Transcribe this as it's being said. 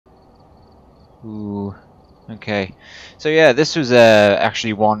Ooh. Okay. So yeah, this was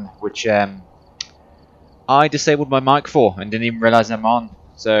actually one which I disabled my mic for and didn't even realize I'm on.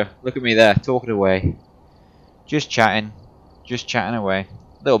 So look at me there, talking away, just chatting away.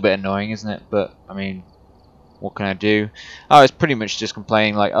 A little bit annoying, isn't it? But I mean, what can I do? I was pretty much just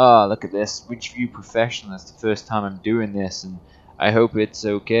complaining like, oh, look at this, Ridgeview Professional. That's the first time I'm doing this, and I hope it's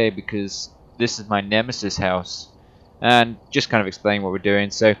okay because this is my nemesis house. And just kind of explain what we're doing.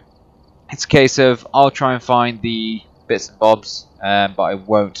 So it's a case of I'll try and find the bits and bobs, but I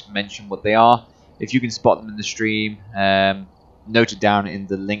won't mention what they are. If you can spot them in the stream, note it down in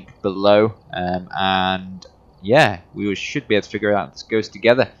the link below, and yeah, we should be able to figure out how this goes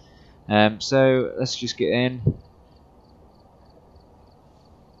together. So let's just get in.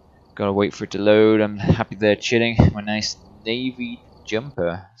 Gotta wait for it to load. I'm happy they're chilling. My nice navy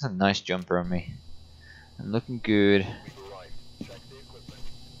jumper. That's a nice jumper on me. I'm looking good.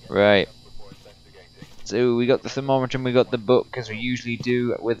 Right. So we got the thermometer and we got the book, as we usually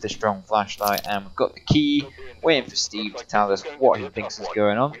do with the strong flashlight, and we've got the key, waiting for Steve to tell us what he thinks is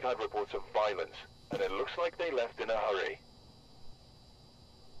going on. We've had reports of violence, and it looks like they left in a hurry.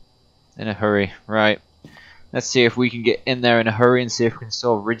 In a hurry, right. Let's see if we can get in there in a hurry and see if we can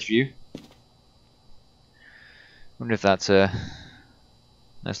solve Ridgeview. Wonder if that's a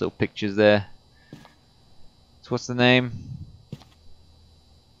nice little pictures there. So what's the name?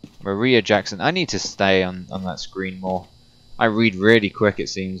 Maria Jackson. I need to stay on that screen more. I read really quick, it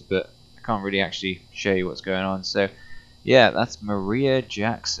seems, but I can't really actually show you what's going on. So yeah, that's Maria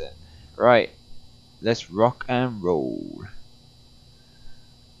Jackson. Right, let's rock and roll.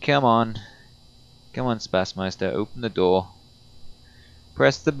 Come on. Come on, Spasmeister, open the door.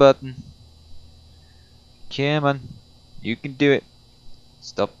 Press the button. Come on. You can do it.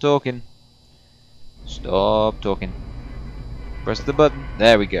 Stop talking. Stop talking. Press the button.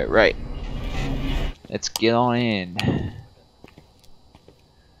 There we go. Right. Let's get on in.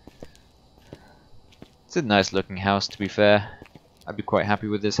 It's a nice looking house, to be fair. I'd be quite happy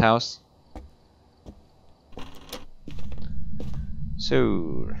with this house.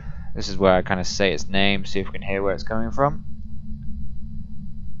 So, this is where I kind of say its name, see if we can hear where it's coming from.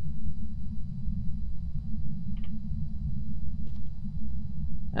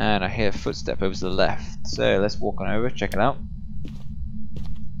 And I hear a footstep over to the left. So let's walk on over, check it out.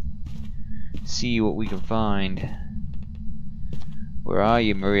 See what we can find. Where are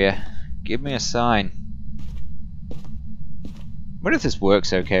you, Maria? Give me a sign. What if this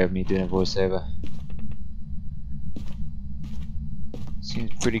works okay with me doing a voiceover?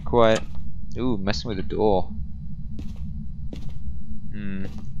 Seems pretty quiet. Ooh, messing with the door. I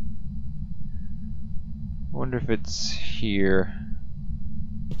wonder if it's here.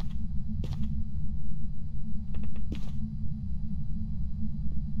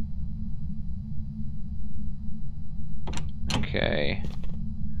 Okay.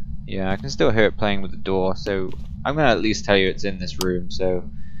 Yeah, I can still hear it playing with the door, so I'm gonna at least tell you it's in this room. So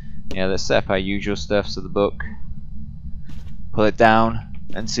yeah, let's set up our usual stuff. So the book, pull it down,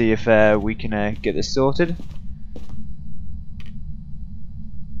 and see if we can get this sorted.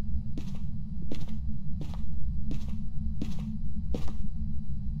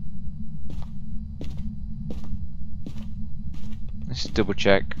 Let's just double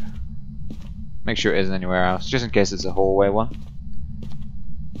check. Make sure it isn't anywhere else, just in case it's a hallway one.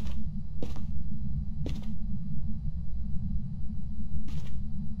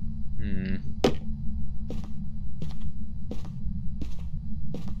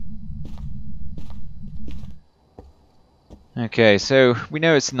 Okay, so we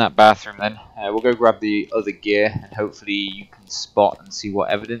know it's in that bathroom then. We'll go grab the other gear and hopefully you can spot and see what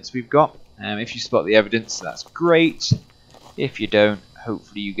evidence we've got. If you spot the evidence, that's great. If you don't,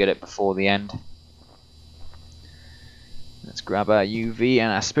 hopefully you get it before the end. Let's grab our UV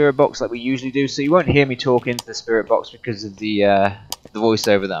and our spirit box like we usually do. So you won't hear me talk into the spirit box because of the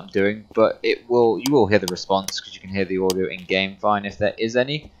voiceover that I'm doing, but you will hear the response because you can hear the audio in game fine if there is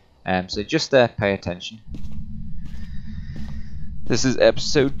any. So just pay attention. This is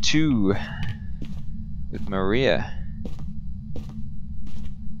episode 2 with Maria.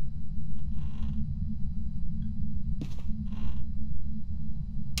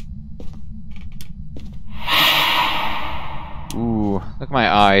 Ooh, look at my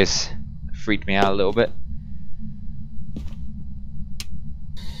eyes. Freaked me out a little bit.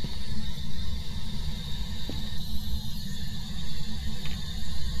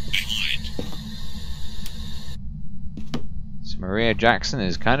 So Maria Jackson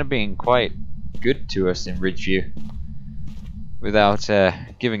is kind of being quite good to us in Ridgeview. Without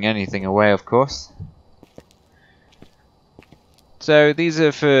giving anything away, of course. So these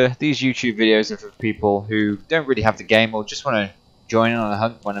YouTube videos are for people who don't really have the game or just want to join in on a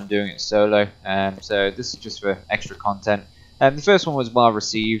hunt when I'm doing it solo. So this is just for extra content. The first one was well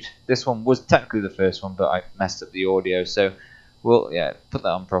received. This one was technically the first one, but I messed up the audio. So we'll put that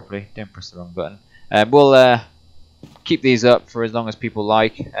on properly. Don't press the wrong button. We'll keep these up for as long as people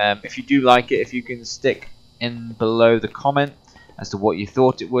like. If you do like it, if you can stick in below the comment as to what you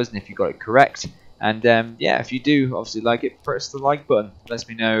thought it was and if you got it correct. And yeah, if you do obviously like it, press the like button. Lets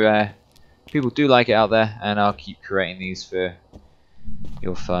me know people do like it out there, and I'll keep creating these for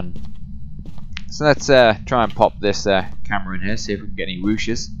your fun. So let's try and pop this camera in here, see if we can get any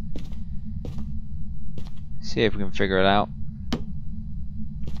whooshes. See if we can figure it out.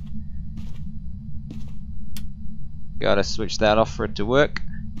 Gotta switch that off for it to work.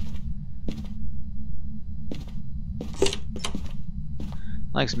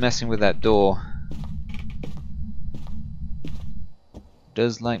 Likes messing with that door.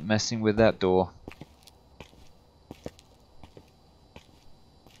 Does like messing with that door.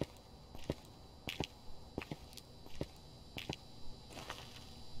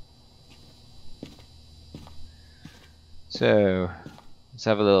 So let's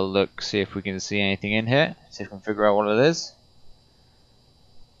have a little look, see if we can see anything in here, see if we can figure out what it is.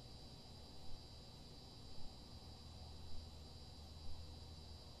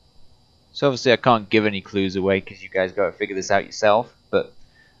 So obviously I can't give any clues away because you guys got to figure this out yourself, but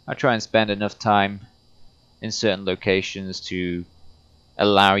I try and spend enough time in certain locations to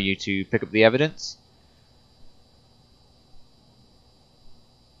allow you to pick up the evidence.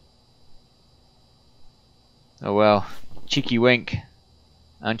 Oh well, cheeky wink.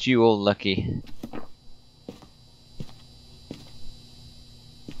 Aren't you all lucky?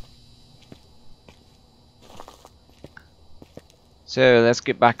 So let's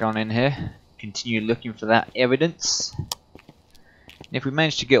get back on in here, continue looking for that evidence. And if we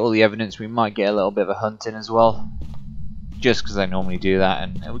manage to get all the evidence, we might get a little bit of a hunt in as well. Just because I normally do that,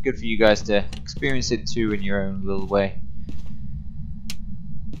 and it'll be good for you guys to experience it too in your own little way.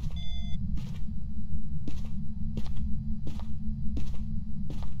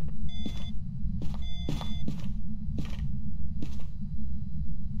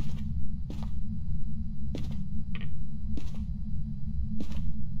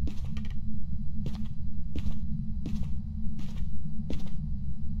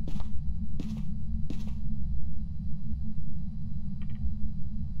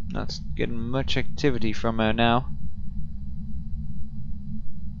 Not getting much activity from her now.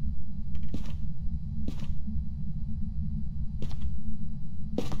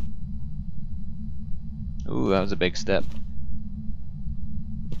 Ooh, that was a big step.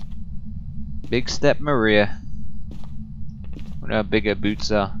 Big step, Maria. Wonder how big her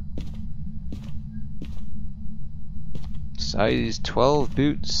boots are. Size 12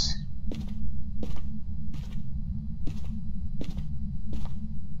 boots.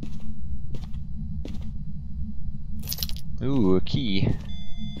 Ooh, a key.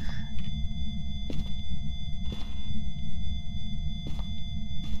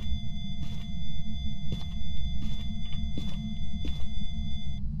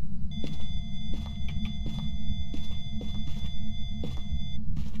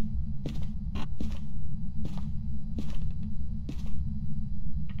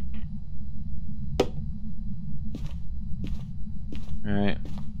 Alright.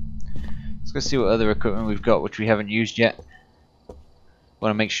 Let's go see what other equipment we've got which we haven't used yet. Want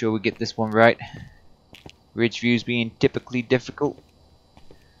to make sure we get this one right. Ridge views being typically difficult.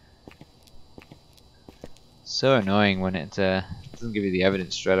 So annoying when it doesn't give you the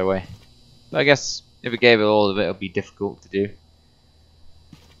evidence straight away. But I guess if it gave it all of it, it'll be difficult to do.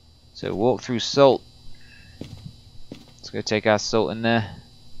 So walk through salt. Let's go take our salt in there.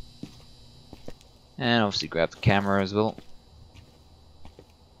 And obviously grab the camera as well.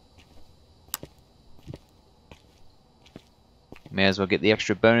 May as well get the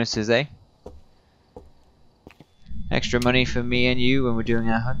extra bonuses, eh? Extra money for me and you when we're doing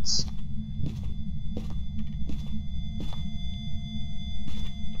our hunts.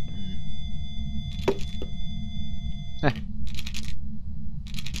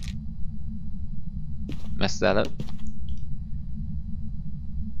 Messed that up.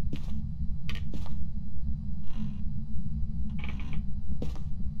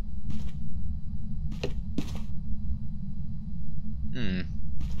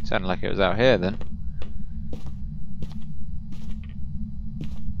 Sounded like it was out here then.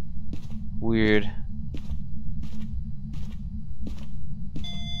 Weird.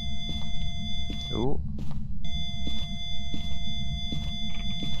 Ooh.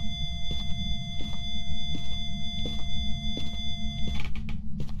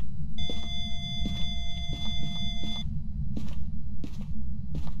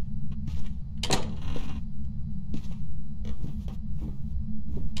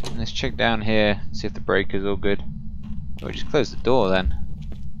 check down here, see if the breaker's all good. We'll just close the door then.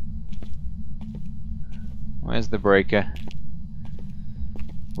 Where's the breaker?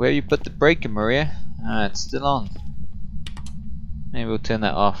 Where you put the breaker, Maria? Ah, it's still on. Maybe we'll turn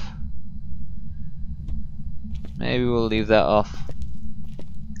that off. Maybe we'll leave that off.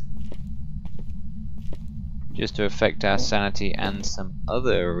 Just to affect our sanity and some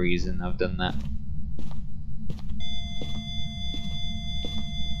other reason I've done that.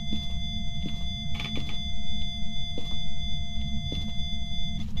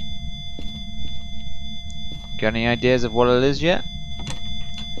 Got any ideas of what it is yet?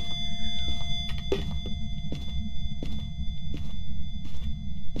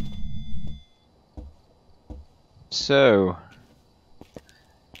 So,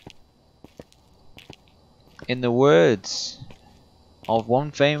 in the words of one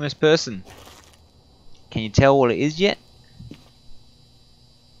famous person, can you tell what it is yet?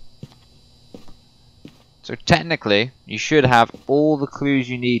 So technically, you should have all the clues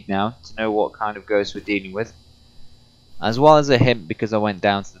you need now to know what kind of ghost we're dealing with, as well as a hint because I went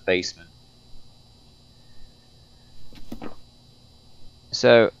down to the basement.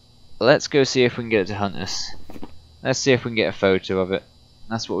 So, let's go see if we can get it to hunt us. Let's see if we can get a photo of it.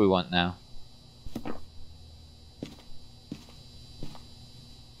 That's what we want now.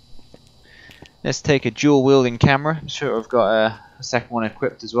 Let's take a dual wielding camera. I'm sure I've got a second one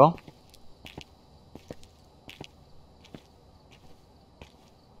equipped as well.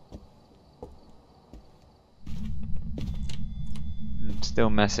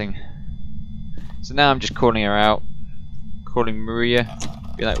 Still messing. So now I'm just calling her out. Calling Maria.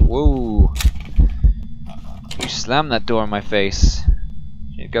 Be like, whoa. You slammed that door in my face.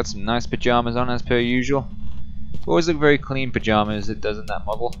 She's got some nice pajamas on as per usual. Always look very clean pajamas, it does in that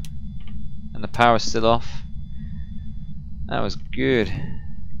model. And the power's still off. That was good.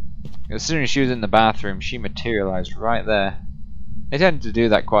 As soon as she was in the bathroom, she materialized right there. They tend to do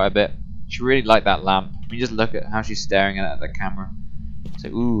that quite a bit. She really liked that lamp. You just look at how she's staring at the camera. It's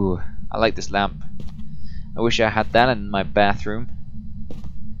like, ooh, I like this lamp. I wish I had that in my bathroom.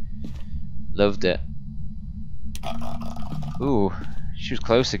 Loved it. Ooh, she was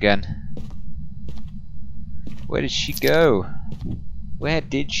close again. Where did she go? Where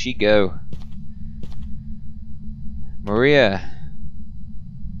did she go? Maria.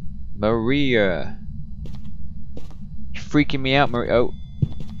 Maria. You're freaking me out, Maria. Oh.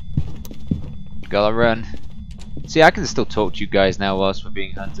 Gotta run. See, I can still talk to you guys now whilst we're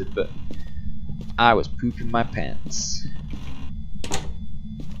being hunted, but I was pooping my pants.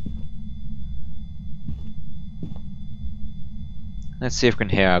 Let's see if we can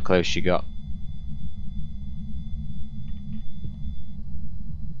hear how close she got.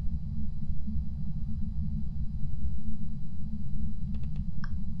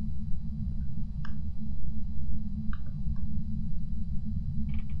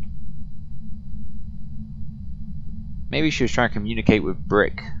 Maybe she was trying to communicate with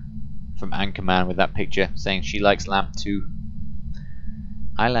Brick from Anchorman with that picture, saying she likes lamp too.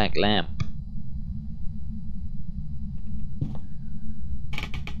 I like lamp.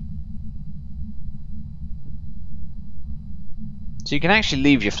 So you can actually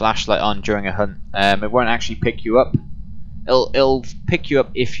leave your flashlight on during a hunt. It won't actually pick you up. It'll pick you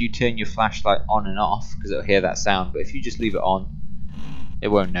up if you turn your flashlight on and off, because it'll hear that sound. But if you just leave it on, it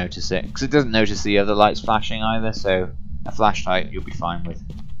won't notice it, because it doesn't notice the other lights flashing either. So a flashlight you'll be fine with.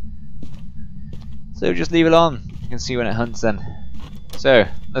 So just leave it on. You can see when it hunts then. So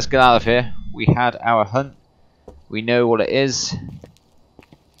let's get out of here. We had our hunt. We know what it is.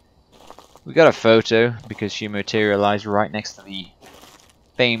 We got a photo because she materialized right next to the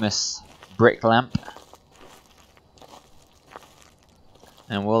famous brick lamp.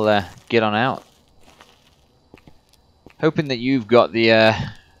 And we'll get on out. Hoping that you've got the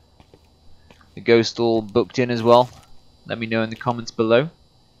ghost all booked in as well. Let me know in the comments below.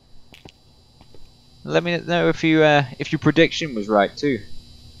 Let me know if your prediction was right too.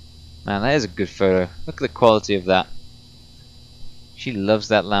 Man, that is a good photo. Look at the quality of that. She loves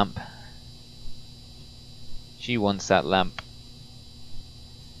that lamp. She wants that lamp.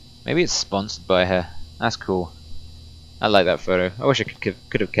 Maybe it's sponsored by her. That's cool. I like that photo. I wish I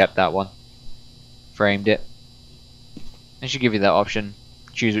could have kept that one. Framed it. They should give you that option.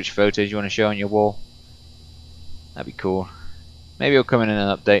 Choose which photos you want to show on your wall. That'd be cool. Maybe it'll come in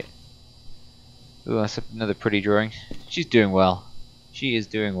an update. Ooh, that's another pretty drawing. She's doing well. She is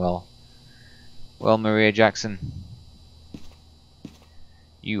doing well. Well, Maria Jackson,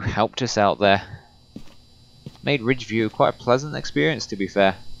 you helped us out there. Made Ridgeview quite a pleasant experience, to be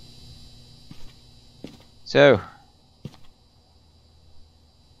fair. So,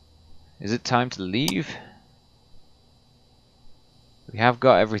 Is it time to leave? We have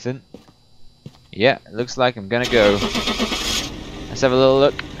got everything. Yeah, it looks like I'm gonna go. Let's have a little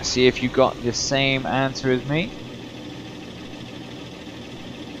look, see if you got the same answer as me.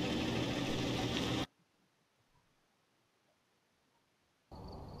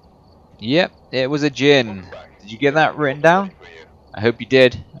 Yep, it was a gin. Did you get that written down? I hope you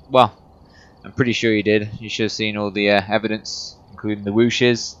did. Well, I'm pretty sure you did. You should have seen all the evidence, including the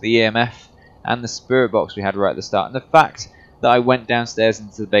whooshes, the EMF, and the spirit box we had right at the start. And the fact that I went downstairs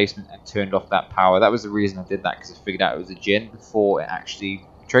into the basement and turned off that power. That was the reason I did that, because I figured out it was a gin before it actually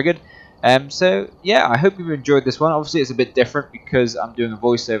triggered. So yeah, I hope you've enjoyed this one. Obviously it's a bit different because I'm doing a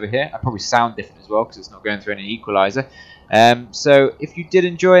voiceover here. I probably sound different as well because it's not going through any equalizer. So if you did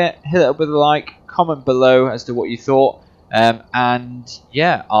enjoy it, hit it up with a like, comment below as to what you thought, and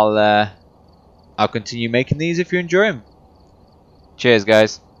yeah, I'll continue making these if you enjoy them. Cheers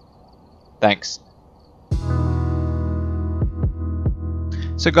guys. Thanks.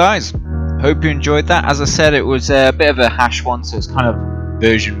 So guys, hope you enjoyed that. As I said, it was a bit of a hash one, so it's kind of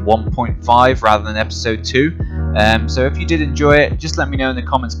version 1.5 rather than episode 2. So if you did enjoy it, just let me know in the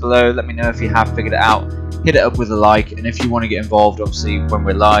comments below. Let me know if you have figured it out. Hit it up with a like, and if you want to get involved, obviously when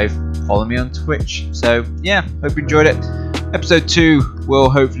we're live, follow me on Twitch. So yeah, hope you enjoyed it. Episode 2 will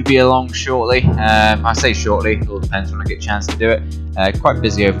hopefully be along shortly. I say shortly, it all depends when I get a chance to do it. Quite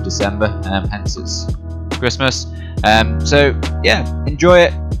busy over December, hence it's Christmas. So yeah, enjoy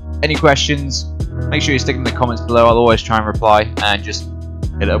it. Any questions, make sure you stick in the comments below. I'll always try and reply, and just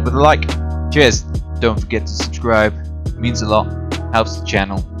hit it up with a like. Cheers. Don't forget to subscribe. It means a lot. Helps the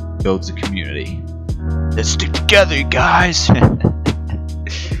channel. Builds a community. Let's stick together, guys.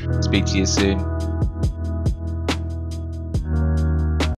 Speak to you soon.